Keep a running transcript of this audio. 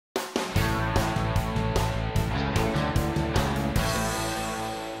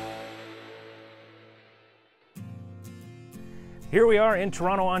Here we are in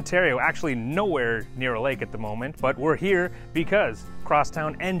Toronto, Ontario, actually nowhere near a lake at the moment, but we're here because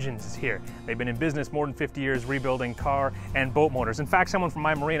Crosstown Engines is here. They've been in business more than 50 years rebuilding car and boat motors. In fact, someone from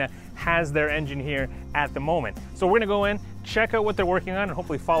my marina has their engine here at the moment. So we're gonna go in, check out what they're working on, and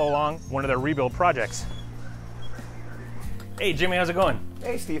hopefully follow along one of their rebuild projects. Hey Jimmy, how's it going?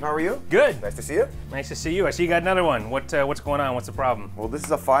 Hey Steve, how are you? Good. Nice to see you. Nice to see you. I see you got another one. What's going on? What's the problem? Well, this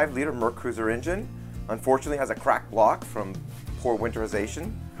is a 5-liter Merc Cruiser engine. Unfortunately, it has a cracked block from poor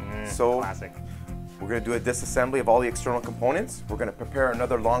winterization. Classic. We're going to do a disassembly of all the external components. We're going to prepare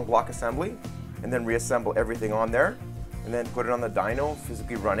another long block assembly and then reassemble everything on there and then put it on the dyno,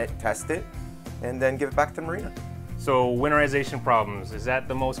 physically run it, test it, and then give it back to the marina. So winterization problems, is that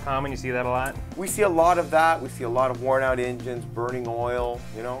the most common? You see that a lot? We see a lot of that. We see a lot of worn out engines, burning oil,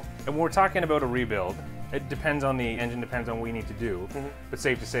 you know. And when we're talking about a rebuild, it depends on the engine, depends on what we need to do. But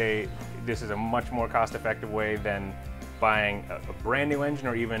safe to say, this is a much more cost-effective way than buying a brand new engine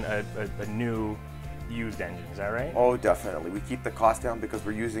or even a new used engine. Is that right? Oh, definitely. We keep the cost down because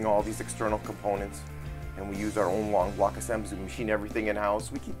we're using all these external components and we use our own long block assemblies. We machine everything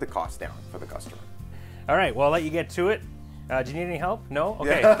in-house. We keep the cost down for the customer. All right, well, I'll let you get to it. Do you need any help? No?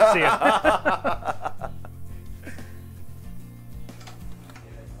 Okay, yeah. See ya.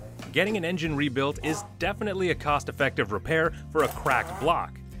 Getting an engine rebuilt is definitely a cost-effective repair for a cracked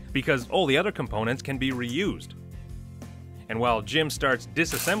block because all the other components can be reused. And while Jim starts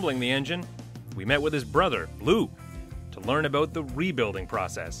disassembling the engine, we met with his brother, Lou, to learn about the rebuilding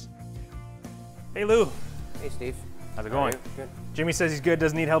process. Hey Lou. Hey Steve. How's it going? Good. Jimmy says he's good,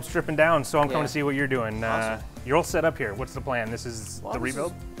 doesn't need help stripping down, so I'm coming to see what you're doing. Awesome. You're all set up here. What's the plan? This is the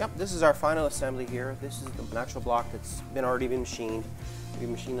rebuild? Yep, this is our final assembly here. This is the actual block that's already been machined. We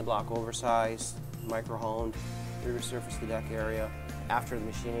machined the block oversized, micro-honed, we resurfaced the deck area. After the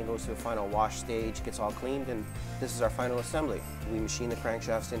machining goes to a final wash stage, gets all cleaned, and this is our final assembly. We machine the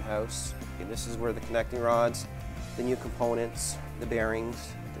crankshafts in-house. This is where the connecting rods, the new components, the bearings,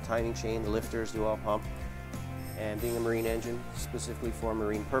 the timing chain, the lifters, the oil pump. And being a marine engine, specifically for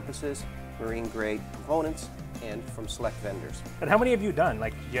marine purposes, marine grade components, and from select vendors. And how many have you done?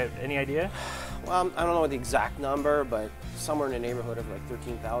 Like, do you have any idea? Well, I don't know the exact number, but somewhere in the neighborhood of like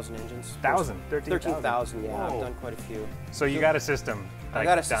 13,000 engines. 13,000, yeah. Whoa. I've done quite a few. So you got a system, like, I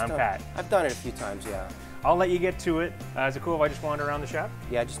got a system. down pat. I've done it a few times, yeah. I'll let you get to it. Is it cool if I just wander around the shop?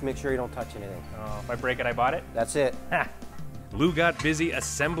 Yeah, just make sure you don't touch anything. If I break it, I bought it? That's it. Lou got busy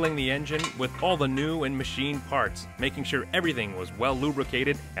assembling the engine with all the new and machined parts, making sure everything was well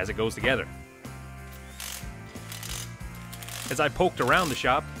lubricated as it goes together. As I poked around the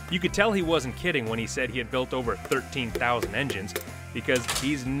shop, you could tell he wasn't kidding when he said he had built over 13,000 engines, because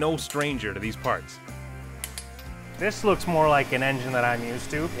he's no stranger to these parts. This looks more like an engine that I'm used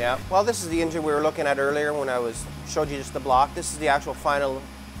to. Yeah, well, this is the engine we were looking at earlier when I showed you just the block. This is the actual final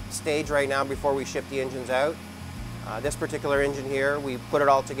stage right now before we ship the engines out. This particular engine here, we put it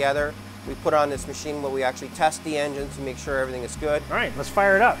all together. We put on this machine where we actually test the engine to make sure everything is good. All right, let's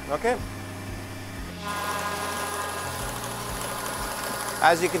fire it up. Okay.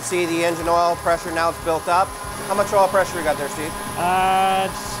 As you can see, the engine oil pressure now it's built up. How much oil pressure you got there, Steve?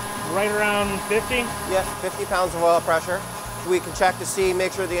 It's right around 50. Yeah, 50 pounds of oil pressure. We can check to see,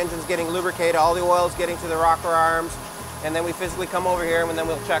 make sure the engine's getting lubricated, all the oil's getting to the rocker arms, and then we physically come over here and then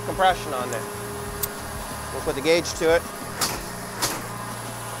we'll check compression on there. We'll put the gauge to it.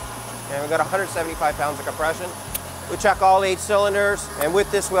 And we've got 175 pounds of compression. We check all 8 cylinders, and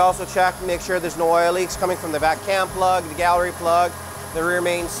with this we also check to make sure there's no oil leaks coming from the back cam plug, the gallery plug, the rear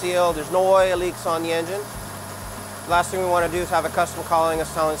main seal. There's no oil leaks on the engine. Last thing we want to do is have a customer calling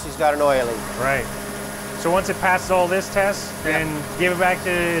us telling us he's got an oil leak. Right. So once it passes all this test, then give it back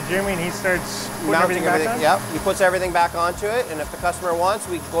to Jimmy and he starts putting everything back on? Yep, he puts everything back onto it, and if the customer wants,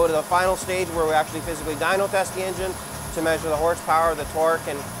 we go to the final stage where we actually physically dyno test the engine to measure the horsepower, the torque,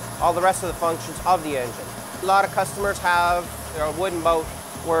 and all the rest of the functions of the engine. A lot of customers have a wooden boat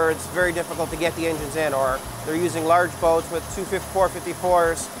where it's very difficult to get the engines in, or they're using large boats with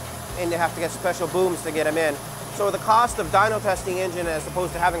 454s and they have to get special booms to get them in. So the cost of dyno testing engine as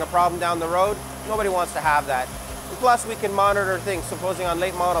opposed to having a problem down the road, nobody wants to have that. And plus we can monitor things. Supposing on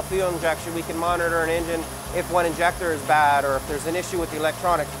late model fuel injection, we can monitor an engine if one injector is bad or if there's an issue with the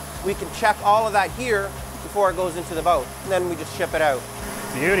electronics. We can check all of that here before it goes into the boat. And then we just ship it out.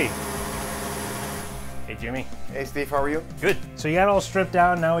 Beauty. Hey Jimmy. Hey Steve, how are you? Good. So you got it all stripped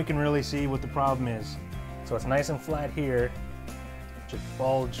down, now we can really see what the problem is. So it's nice and flat here. Just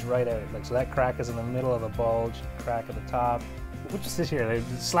bulge right out. Like, so that crack is in the middle of the bulge, crack at the top. What's this here? They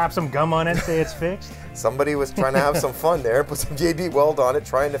slap some gum on it and say it's fixed? Somebody was trying to have some fun there, put some JB Weld on it,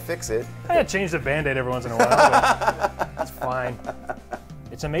 trying to fix it. I gotta change the Band-Aid every once in a while, but it's fine.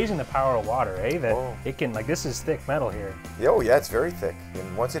 It's amazing the power of water, eh? That it can, like, this is thick metal here. Oh yeah, it's very thick.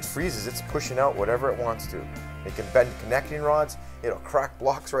 And once it freezes, it's pushing out whatever it wants to. It can bend connecting rods, it'll crack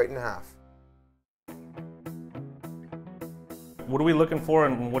blocks right in half. What are we looking for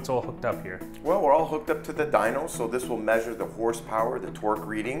and what's all hooked up here? Well, we're all hooked up to the dyno, so this will measure the horsepower, the torque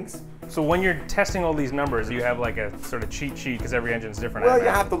readings. So when you're testing all these numbers, you have like a sort of cheat sheet because every engine's different. Well, you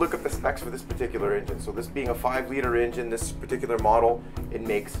have to look at the specs for this particular engine. So this being a 5-liter engine, this particular model, it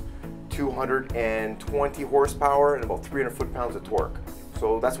makes 220 horsepower and about 300 foot-pounds of torque.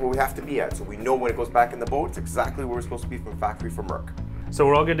 So that's where we have to be at. So we know when it goes back in the boat, it's exactly where we're supposed to be from factory from Merck. So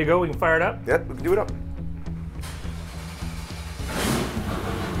we're all good to go? We can fire it up? Yep, we can do it up.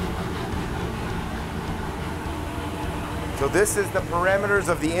 So this is the parameters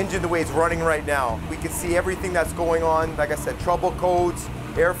of the engine the way it's running right now. We can see everything that's going on. Like I said, trouble codes,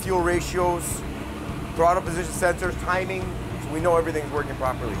 air-fuel ratios, throttle position sensors, timing. So we know everything's working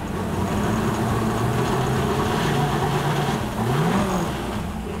properly.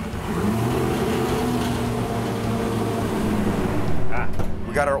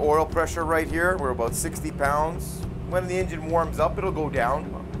 We got our oil pressure right here. We're about 60 pounds. When the engine warms up, it'll go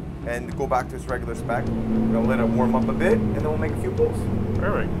down and go back to its regular spec. We'll let it warm up a bit, and then we'll make a few pulls.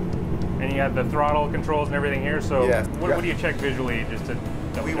 Perfect. And you have the throttle controls and everything here, so yes. What do you check visually just to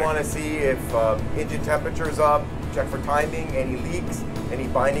We want to see if engine temperature is up, check for timing, any leaks, any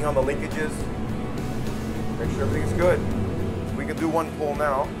binding on the linkages. Make sure everything's good. So we can do one pull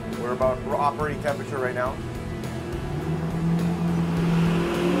now. We're operating temperature right now.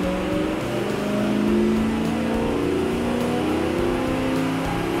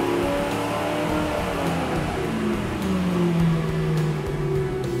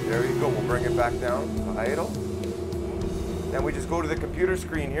 Bring it back down to idle. Then we just go to the computer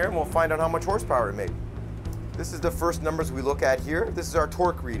screen here and we'll find out how much horsepower it made. This is the first numbers we look at here. This is our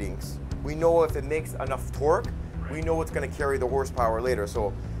torque readings. We know if it makes enough torque, we know it's going to carry the horsepower later.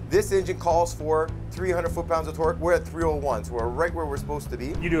 So this engine calls for 300 foot-pounds of torque. We're at 301, so we're right where we're supposed to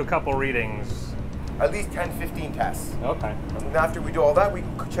be. You do a couple readings. At least 10, 15 tests. Okay. And after we do all that, we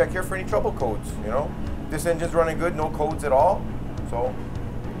can check here for any trouble codes, you know. This engine's running good, no codes at all. So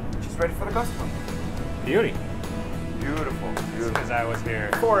she's ready for the customer. Beauty. Beautiful, beautiful. Because I was here.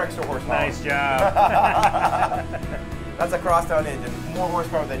 4 extra horsepower. Nice job. That's a Crosstown engine. More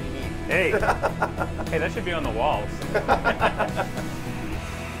horsepower than you need. Hey, that should be on the walls.